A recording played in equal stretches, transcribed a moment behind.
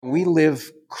we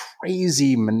live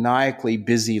crazy, maniacally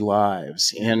busy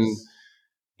lives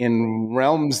in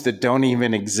realms that don't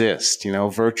even exist,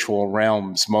 virtual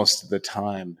realms most of the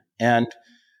time. And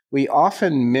we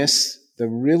often miss the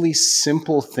really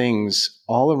simple things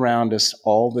all around us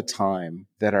all the time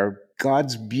that are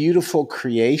God's beautiful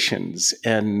creations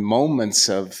and moments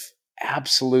of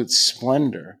absolute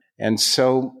splendor. And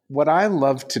so what I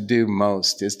love to do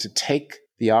most is to take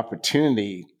the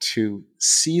opportunity to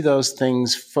see those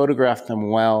things, photograph them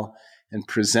well, and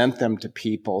present them to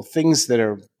people, things that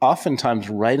are oftentimes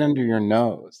right under your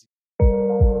nose.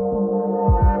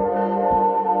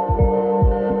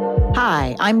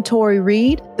 Hi, I'm Tori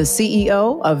Reed, the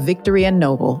CEO of Victory &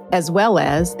 Noble, as well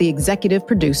as the executive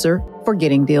producer for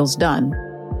Getting Deals Done.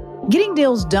 Getting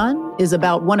Deals Done is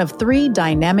about one of three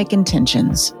dynamic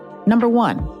intentions. Number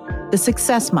one, the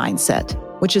success mindset,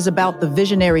 which is about the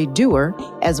visionary doer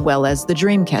as well as the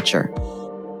dream catcher.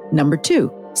 Number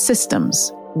two,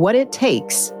 systems, what it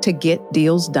takes to get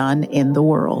deals done in the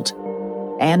world.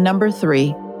 And number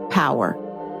three, power,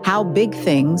 how big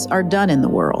things are done in the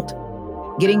world.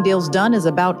 Getting Deals Done is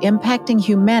about impacting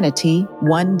humanity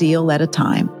one deal at a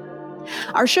time.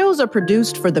 Our shows are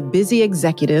produced for the busy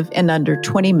executive in under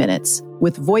 20 minutes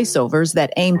with voiceovers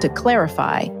that aim to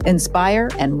clarify, inspire,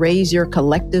 and raise your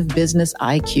collective business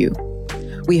IQ.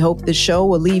 We hope the show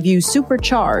will leave you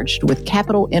supercharged with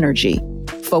capital energy,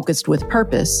 focused with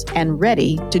purpose, and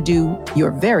ready to do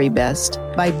your very best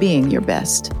by being your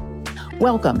best.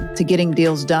 Welcome to Getting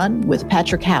Deals Done with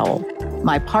Patrick Howell,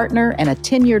 my partner and a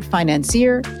tenured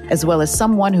financier, as well as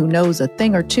someone who knows a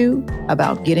thing or two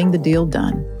about getting the deal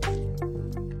done.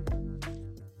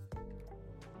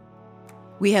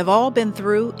 We have all been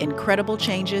through incredible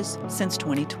changes since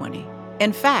 2020.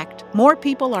 In fact, more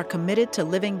people are committed to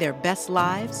living their best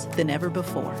lives than ever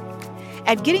before.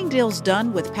 At Getting Deals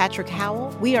Done with Patrick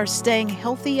Howell, we are staying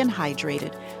healthy and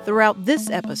hydrated throughout this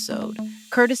episode,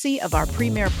 courtesy of our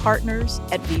premier partners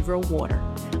at Vivro Water,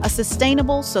 a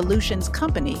sustainable solutions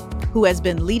company who has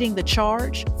been leading the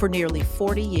charge for nearly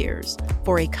 40 years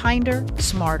for a kinder,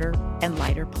 smarter, and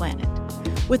lighter planet.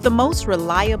 With the most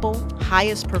reliable,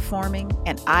 highest performing,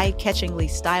 and eye-catchingly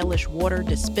stylish water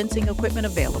dispensing equipment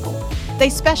available, they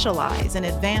specialize in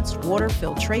advanced water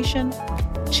filtration,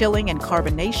 chilling and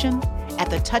carbonation at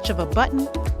the touch of a button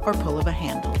or pull of a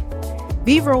handle.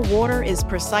 Vivro Water is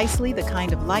precisely the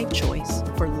kind of life choice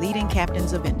for leading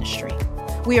captains of industry.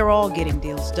 We are all getting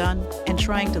deals done and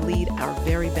trying to lead our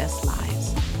very best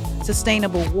lives.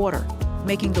 Sustainable water,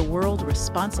 making the world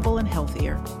responsible and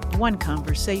healthier, one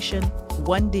conversation,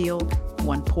 one deal,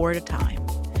 one pour at a time.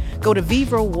 Go to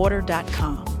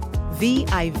vivrowater.com,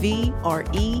 VIVREAU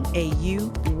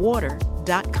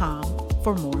water.com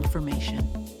for more information.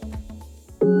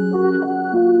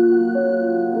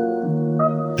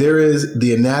 There is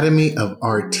the anatomy of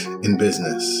art in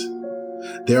business.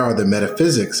 There are the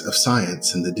metaphysics of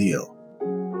science in the deal.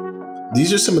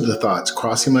 These are some of the thoughts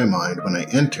crossing my mind when I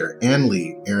enter and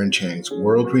leave Aaron Chang's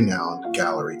world-renowned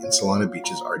gallery in Solana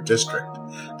Beach's art district,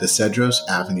 the Cedros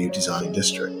Avenue Design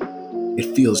District.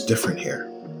 It feels different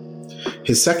here.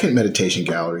 His second meditation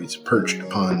gallery is perched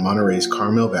upon Monterey's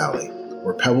Carmel Valley,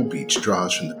 where Pebble Beach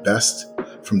draws from the best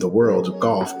from the world of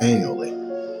golf annually.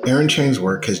 Aaron Chang's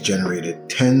work has generated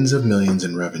tens of millions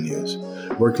in revenues,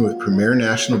 working with premier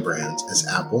national brands as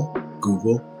Apple,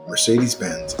 Google,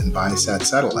 Mercedes-Benz, and Viasat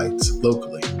satellites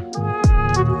locally.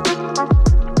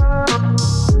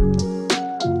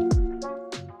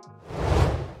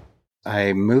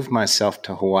 I moved myself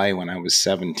to Hawaii when I was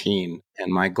 17,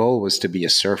 and my goal was to be a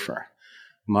surfer.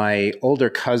 My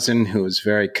older cousin, who was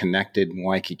very connected in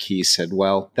Waikiki, said,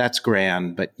 well, that's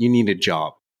grand, but you need a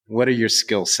job. What are your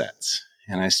skill sets?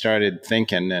 And I started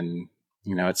thinking, and,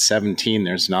 at 17,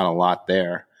 there's not a lot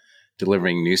there,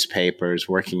 delivering newspapers,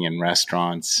 working in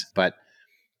restaurants. But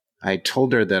I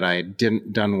told her that I had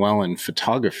done well in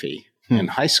photography in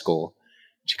high school.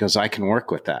 She goes, I can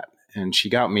work with that. And she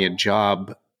got me a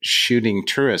job shooting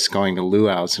tourists going to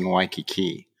luau's in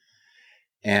Waikiki.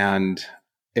 And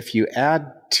if you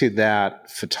add to that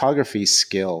photography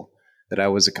skill that I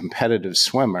was a competitive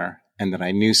swimmer and that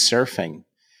I knew surfing,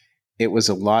 it was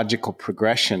a logical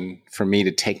progression for me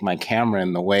to take my camera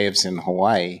in the waves in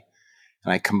Hawaii,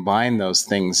 and I combined those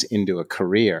things into a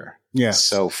career. Yes.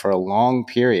 So for a long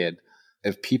period,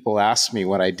 if people asked me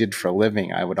what I did for a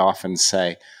living, I would often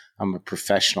say I'm a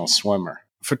professional swimmer.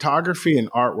 Photography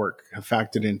and artwork have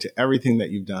factored into everything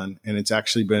that you've done, and it's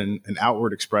actually been an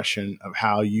outward expression of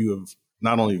how you have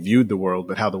not only viewed the world,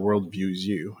 but how the world views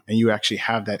you. And you actually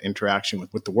have that interaction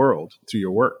with the world through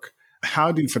your work.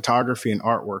 How do photography and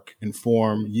artwork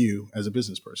inform you as a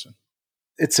business person?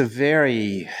 It's a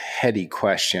very heady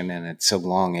question and it's a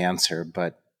long answer.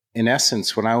 But in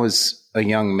essence, when I was a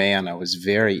young man, I was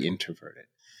very introverted.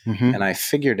 Mm-hmm. And I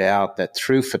figured out that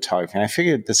through photography, and I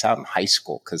figured this out in high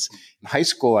school, because in high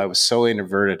school I was so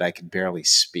introverted I could barely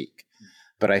speak.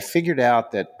 But I figured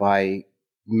out that by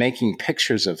making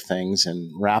pictures of things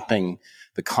and wrapping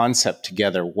the concept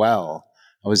together well,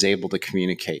 I was able to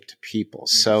communicate to people.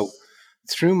 Yes. So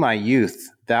through my youth,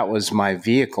 that was my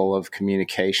vehicle of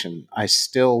communication. I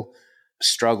still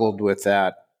struggled with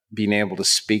that, being able to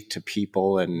speak to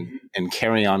people and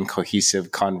carry on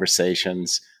cohesive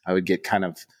conversations. I would get kind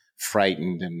of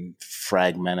frightened and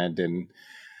fragmented.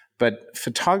 But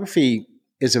photography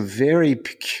is a very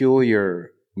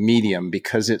peculiar medium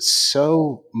because it's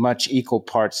so much equal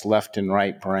parts left and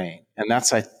right brain. And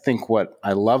that's, I think, what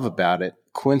I love about it.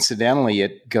 Coincidentally,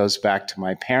 it goes back to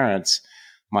my parents.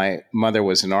 My mother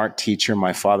was an art teacher.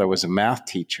 My father was a math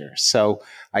teacher. So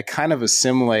I kind of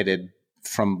assimilated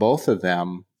from both of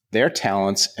them their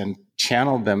talents and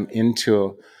channeled them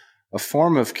into a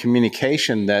form of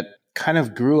communication that kind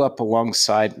of grew up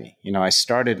alongside me. You know, I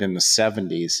started in the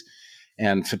 70s,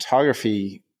 and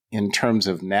photography in terms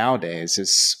of nowadays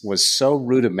was so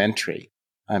rudimentary.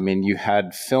 I mean, you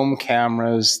had film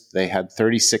cameras. They had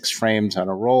 36 frames on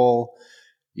a roll.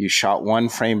 You shot one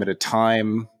frame at a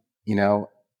time, you know.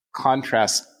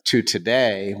 Contrast to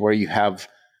today, where you have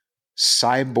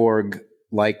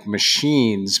cyborg-like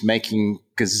machines making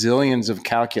gazillions of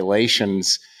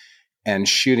calculations and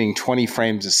shooting 20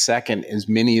 frames a second, as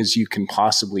many as you can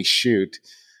possibly shoot,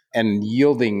 and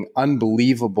yielding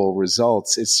unbelievable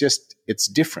results. It's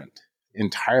different,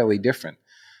 entirely different.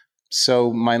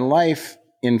 So my life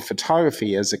in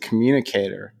photography as a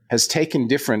communicator has taken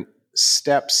different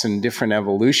steps and different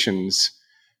evolutions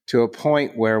to a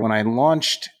point where when I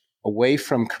launched away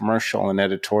from commercial and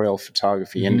editorial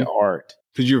photography into art.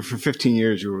 Because for 15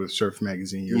 years, you were with Surf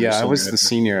Magazine. I was the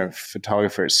senior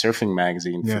photographer at Surfing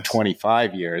Magazine for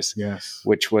 25 years,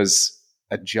 which was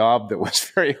a job that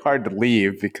was very hard to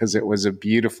leave because it was a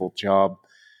beautiful job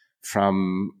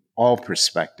from all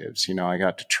perspectives. You know, I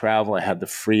got to travel. I had the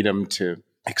freedom to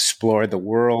explore the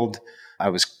world. I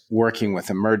was working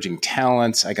with emerging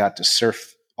talents. I got to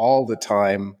surf all the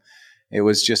time. It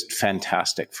was just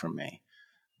fantastic for me.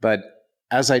 But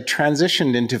as I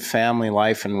transitioned into family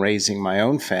life and raising my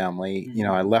own family, you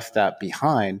know, I left that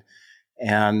behind.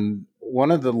 And one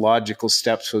of the logical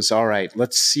steps was, all right,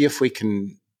 let's see if we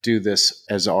can do this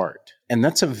as art. And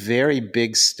that's a very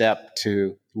big step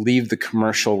to leave the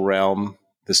commercial realm,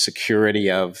 the security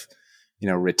of, you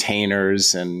know,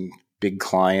 retainers and big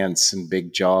clients and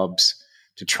big jobs,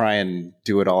 to try and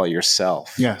do it all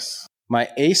yourself. Yes. My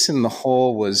ace in the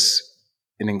hole was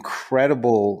an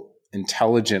incredible,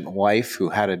 intelligent wife who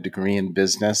had a degree in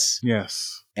business.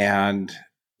 Yes. And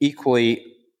equally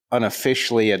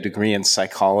unofficially a degree in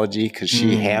psychology, because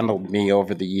she handled me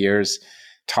over the years,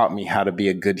 taught me how to be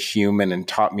a good human and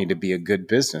taught me to be a good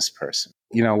business person.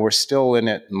 You know, we're still in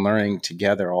it and learning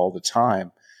together all the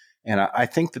time. And I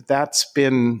think that that's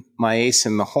been my ace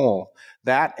in the hole.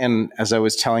 That, and as I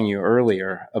was telling you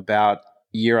earlier about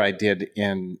a year I did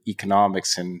in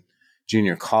economics in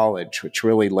junior college, which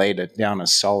really laid down a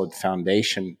solid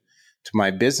foundation to my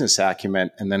business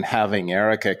acumen, and then having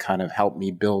Erica kind of help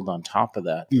me build on top of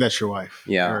that. That's your wife,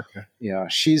 yeah, Erica. Yeah,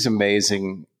 she's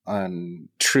amazing and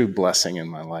true blessing in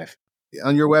my life.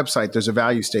 On your website, there's a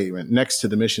value statement next to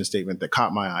the mission statement that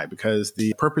caught my eye, because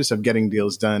the purpose of Getting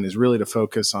Deals Done is really to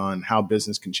focus on how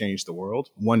business can change the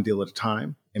world, one deal at a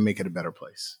time, and make it a better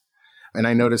place. And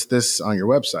I noticed this on your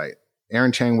website.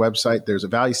 Aaron Chang website, there's a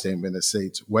value statement that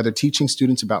states, whether teaching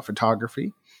students about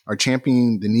photography or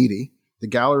championing the needy, the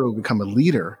gallery will become a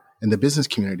leader in the business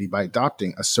community by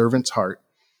adopting a servant's heart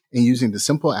and using the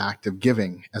simple act of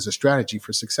giving as a strategy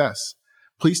for success.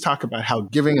 Please talk about how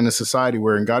giving in a society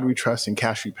where in God we trust and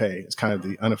cash we pay is kind of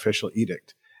the unofficial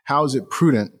edict. How is it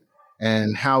prudent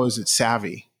and how is it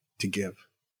savvy to give?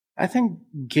 I think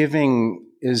giving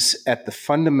is at the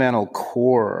fundamental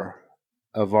core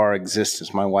of our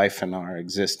existence, my wife and our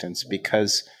existence,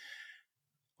 because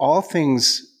all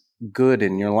things good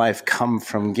in your life come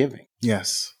from giving.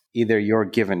 Yes. Either you're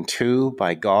given to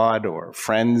by God or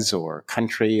friends or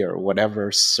country or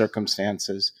whatever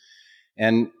circumstances.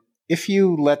 And if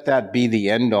you let that be the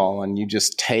end all and you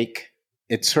just take,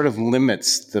 it sort of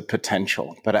limits the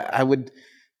potential. But I would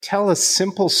tell a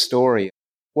simple story.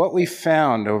 What we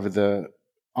found over the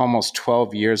almost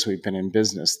 12 years we've been in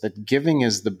business, that giving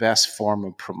is the best form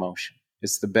of promotion.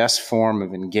 It's the best form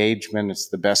of engagement. It's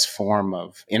the best form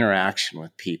of interaction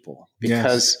with people.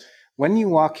 Because when you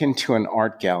walk into an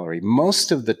art gallery,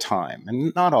 most of the time,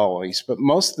 and not always, but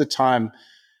most of the time,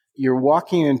 you're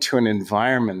walking into an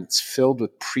environment that's filled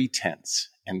with pretense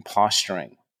and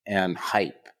posturing and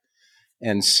hype.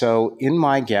 And so in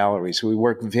my galleries, we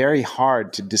work very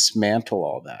hard to dismantle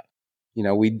all that.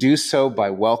 We do so by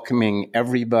welcoming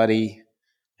everybody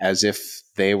as if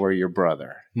they were your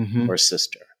brother or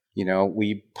sister.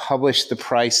 We publish the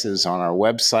prices on our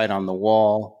website on the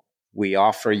wall. We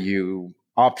offer you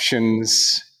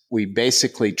options. We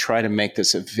basically try to make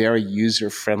this a very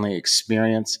user-friendly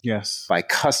experience by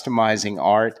customizing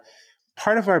art.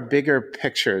 Part of our bigger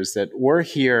picture is that we're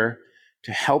here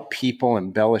to help people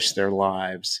embellish their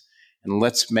lives, and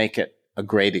let's make it a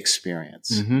great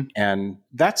experience. And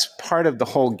that's part of the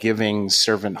whole giving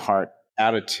servant heart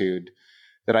attitude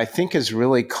that I think has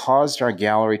really caused our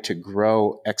gallery to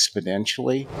grow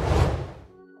exponentially.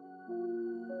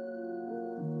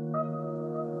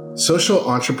 Social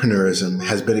entrepreneurism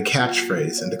has been a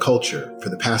catchphrase in the culture for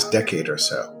the past decade or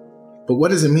so. But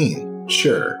what does it mean?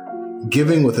 Sure,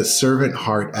 giving with a servant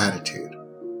heart attitude.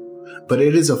 But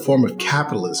it is a form of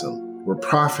capitalism where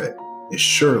profit is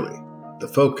surely the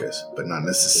focus, but not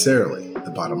necessarily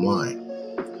the bottom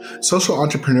line. Social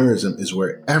entrepreneurism is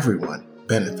where everyone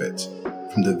benefits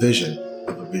from the vision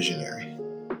of a visionary.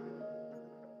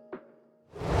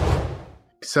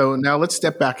 So now let's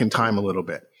step back in time a little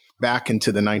bit, back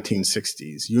into the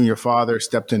 1960s. You and your father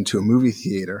stepped into a movie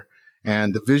theater,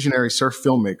 and the visionary surf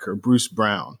filmmaker, Bruce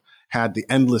Brown, had The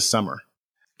Endless Summer.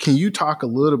 Can you talk a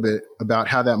little bit about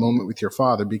how that moment with your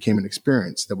father became an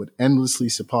experience that would endlessly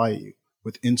supply you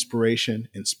with inspiration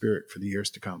and spirit for the years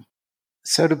to come?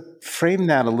 So to frame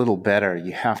that a little better,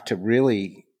 you have to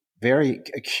really very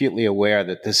acutely aware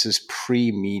that this is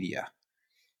pre-media.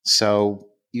 So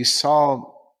you saw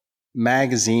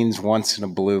magazines once in a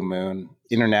blue moon.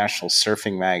 International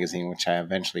Surfing Magazine, which I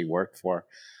eventually worked for,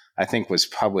 I think was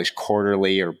published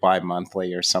quarterly or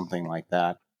bi-monthly or something like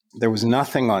that. There was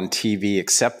nothing on TV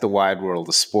except The Wide World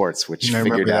of Sports, which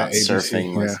figured out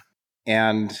surfing was.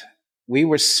 And we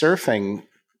were surfing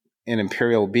in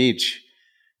Imperial Beach,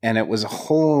 and it was a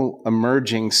whole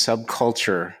emerging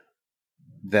subculture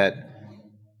that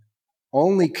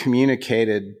only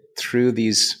communicated through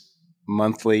these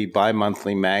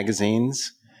bi-monthly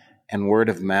magazines and word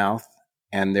of mouth.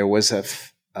 And there was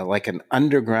like an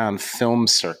underground film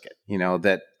circuit,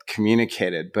 that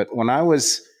communicated. But when I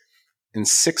was in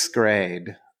 6th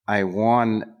grade, I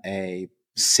won a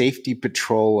Safety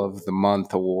Patrol of the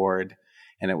Month award,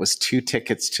 and it was 2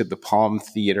 tickets to the Palm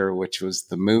Theater, which was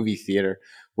the movie theater,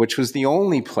 which was the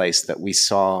only place that we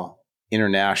saw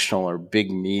international or big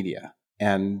media.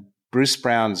 And Bruce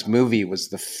Brown's movie was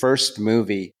the first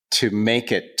movie to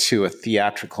make it to a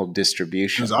theatrical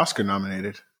distribution. It was Oscar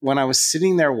nominated. When I was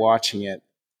sitting there watching it,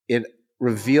 it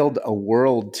revealed a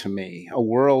world to me, a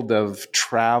world of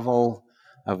travel,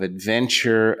 of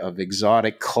adventure, of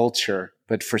exotic culture.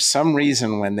 But for some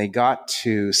reason, when they got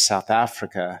to South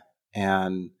Africa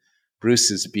and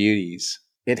Bruce's Beauties,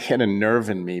 it hit a nerve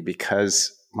in me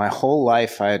because my whole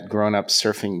life I had grown up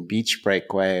surfing beach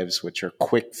break waves, which are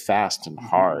quick, fast, and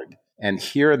hard. And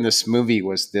here in this movie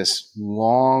was this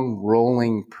long,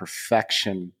 rolling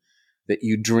perfection that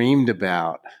you dreamed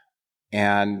about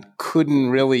and couldn't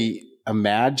really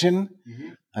imagine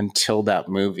until that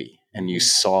movie and you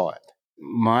saw it.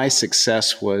 My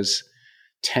success was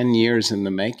 10 years in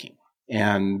the making.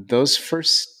 And those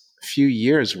first few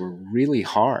years were really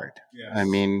hard. Yes. I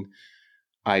mean,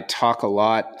 I talk a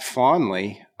lot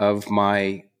fondly of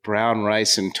my brown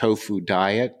rice and tofu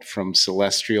diet from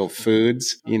Celestial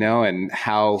Foods, and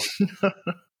how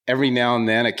every now and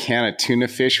then a can of tuna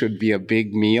fish would be a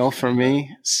big meal for me.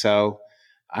 So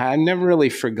I never really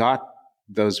forgot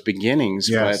those beginnings.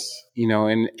 Yes. But,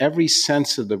 in every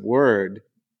sense of the word,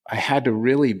 I had to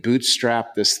really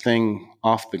bootstrap this thing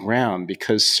off the ground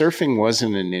because surfing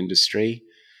wasn't an industry.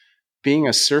 Being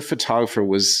a surf photographer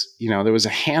was, there was a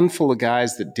handful of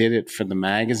guys that did it for the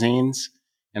magazines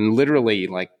and literally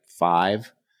like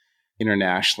 5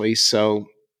 internationally. So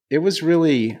it was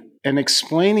really, and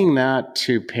explaining that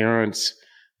to parents,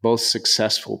 both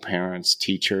successful parents,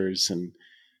 teachers, and,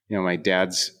 my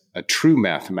dad's a true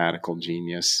mathematical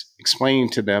genius, explaining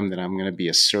to them that I'm going to be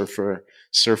a surf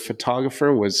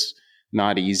photographer was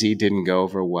not easy, didn't go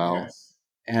over well. Yes.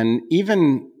 And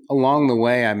even along the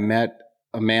way, I met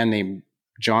a man named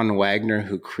John Wagner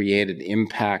who created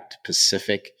Impact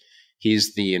Pacific.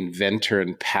 He's the inventor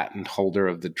and patent holder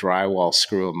of the drywall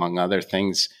screw, among other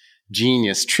things.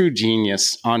 Genius, true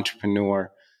genius,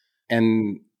 entrepreneur.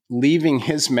 And leaving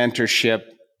his mentorship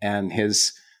and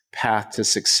his path to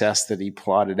success that he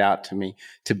plotted out to me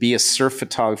to be a surf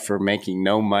photographer making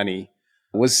no money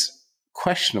was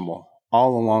questionable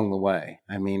all along the way.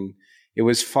 I mean, It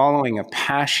was following a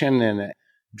passion and a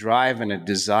drive and a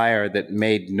desire that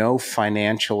made no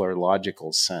financial or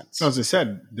logical sense. As I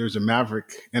said, there's a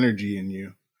maverick energy in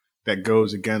you that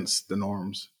goes against the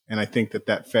norms. And I think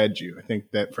that fed you. I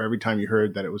think that for every time you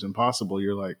heard that it was impossible,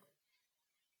 you're like,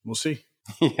 we'll see.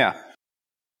 Yeah.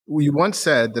 You once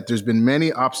said that there's been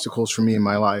many obstacles for me in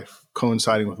my life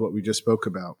coinciding with what we just spoke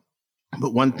about.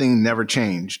 But one thing never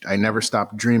changed. I never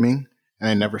stopped dreaming and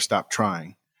I never stopped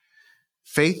trying.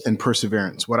 Faith and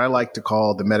perseverance, what I like to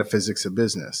call the metaphysics of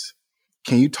business.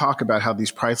 Can you talk about how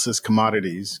these priceless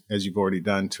commodities, as you've already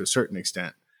done to a certain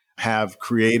extent, have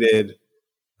created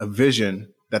a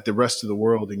vision that the rest of the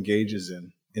world engages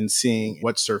in seeing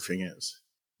what surfing is?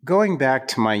 Going back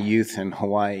to my youth in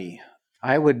Hawaii,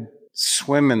 I would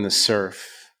swim in the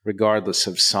surf regardless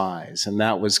of size. And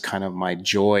that was kind of my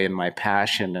joy and my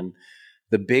passion. And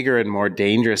the bigger and more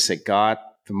dangerous it got,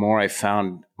 the more I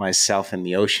found myself in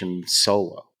the ocean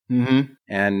solo. Mm-hmm.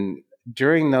 And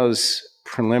during those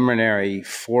preliminary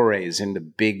forays into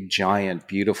big, giant,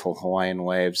 beautiful Hawaiian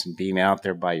waves and being out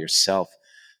there by yourself,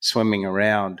 swimming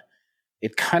around,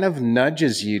 it kind of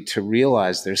nudges you to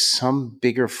realize there's some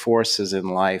bigger forces in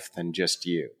life than just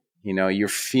you. You know, you're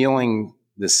feeling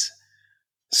this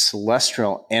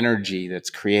celestial energy that's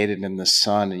created in the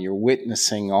sun, and you're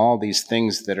witnessing all these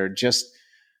things that are just,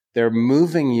 they're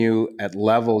moving you at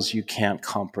levels you can't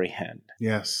comprehend.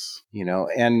 Yes. You know,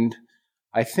 and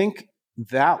I think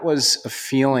that was a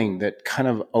feeling that kind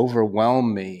of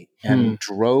overwhelmed me and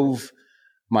drove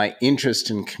my interest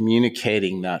in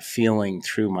communicating that feeling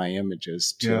through my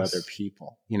images to other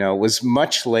people. You know, it was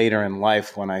much later in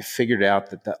life when I figured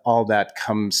out that all that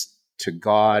comes to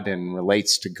God and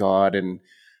relates to God and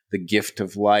the gift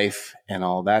of life and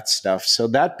all that stuff. So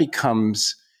that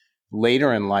becomes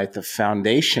later in life the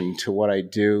foundation to what I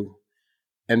do,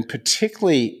 and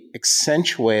particularly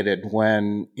accentuated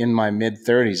when in my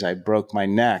mid-30s I broke my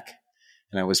neck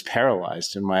and I was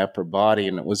paralyzed in my upper body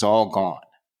and it was all gone.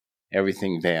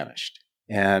 Everything vanished.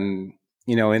 And,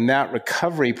 you know, in that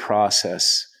recovery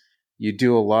process, you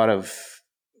do a lot of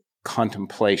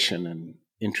contemplation and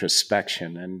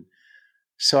introspection. And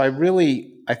so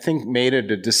I think, made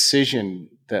it a decision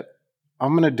that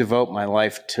I'm going to devote my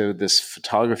life to this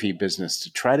photography business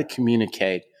to try to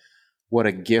communicate what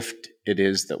a gift it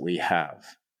is that we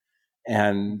have.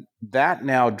 And that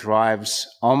now drives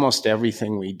almost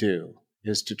everything we do,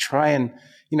 is to try and,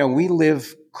 you know, we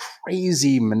live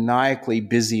crazy, maniacally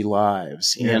busy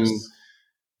lives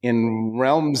in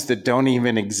realms that don't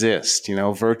even exist, you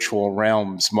know, virtual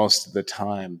realms most of the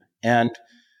time. And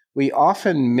we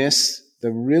often miss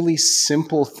the really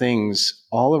simple things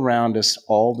all around us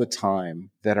all the time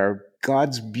that are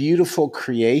God's beautiful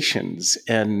creations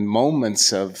and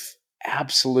moments of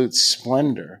absolute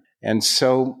splendor. And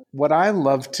so what I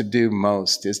love to do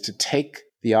most is to take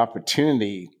the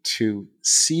opportunity to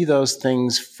see those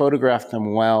things, photograph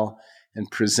them well, and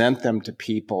present them to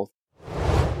people.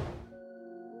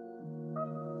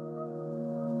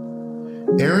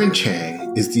 Aaron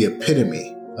Chang is the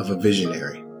epitome of a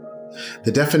visionary.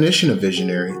 The definition of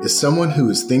visionary is someone who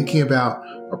is thinking about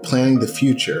or planning the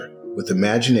future with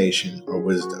imagination or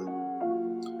wisdom.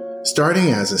 Starting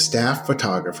as a staff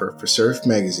photographer for Surf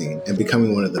Magazine and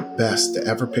becoming one of the best to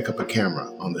ever pick up a camera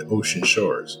on the ocean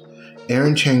shores,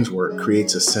 Aaron Chang's work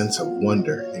creates a sense of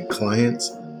wonder in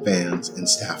clients, fans, and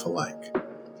staff alike.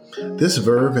 This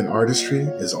verve and artistry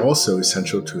is also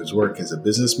essential to his work as a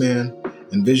businessman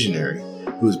and visionary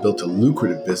who has built a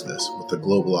lucrative business with a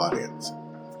global audience.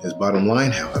 His bottom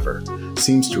line, however,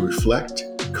 seems to reflect,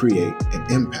 create,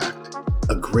 and impact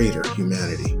a greater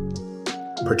humanity,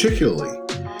 particularly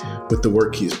with the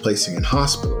work he is placing in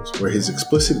hospitals, where his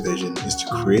explicit vision is to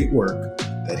create work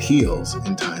that heals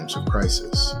in times of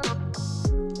crisis.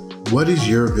 What is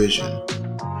your vision?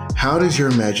 How does your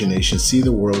imagination see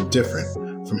the world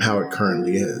different from how it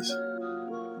currently is?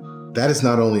 That is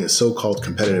not only a so-called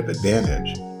competitive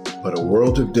advantage, but a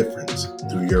world of difference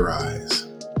through your eyes.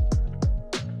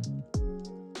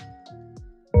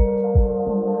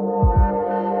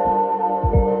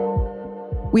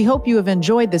 We hope you have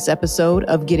enjoyed this episode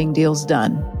of Getting Deals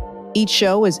Done. Each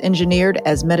show is engineered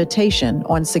as meditation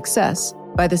on success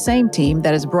by the same team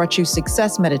that has brought you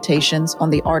success meditations on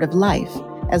the art of life,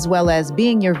 as well as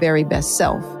being your very best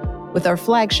self, with our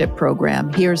flagship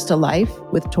program, Here's to Life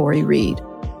with Tori Reed.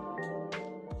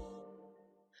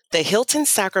 The Hilton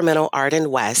Sacramento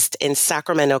Arden West in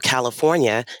Sacramento,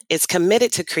 California, is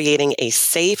committed to creating a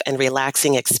safe and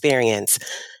relaxing experience,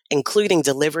 including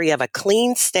delivery of a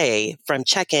clean stay from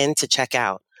check-in to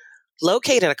check-out.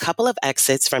 Located a couple of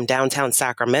exits from downtown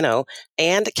Sacramento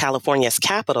and California's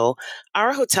capital,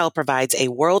 our hotel provides a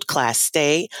world-class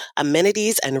stay,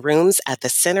 amenities, and rooms at the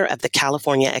center of the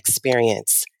California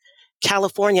experience.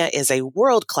 California is a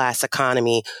world-class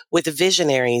economy with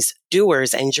visionaries,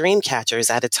 doers, and dream catchers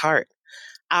at its heart.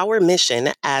 Our mission,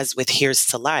 as with Here's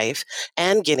to Life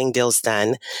and Getting Deals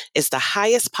Done, is the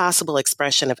highest possible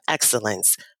expression of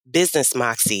excellence, business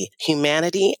moxie,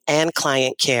 humanity, and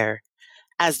client care.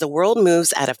 As the world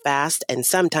moves at a fast and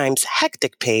sometimes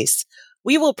hectic pace,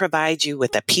 we will provide you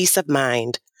with a peace of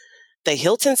mind. The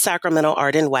Hilton Sacramento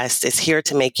Arden West is here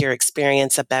to make your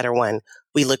experience a better one.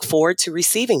 We look forward to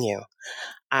receiving you.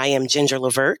 I am Ginger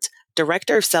Levert,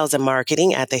 Director of Sales and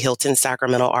Marketing at the Hilton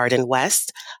Sacramento Arden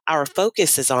West. Our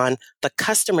focus is on the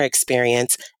customer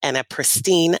experience and a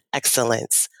pristine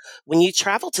excellence. When you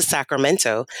travel to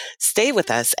Sacramento, stay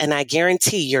with us and I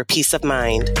guarantee your peace of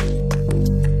mind.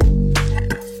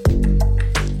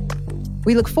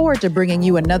 We look forward to bringing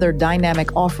you another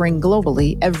dynamic offering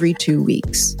globally every 2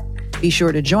 weeks. Be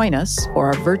sure to join us for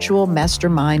our virtual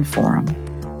mastermind forum.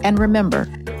 And remember,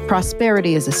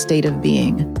 prosperity is a state of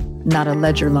being, not a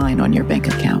ledger line on your bank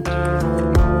account.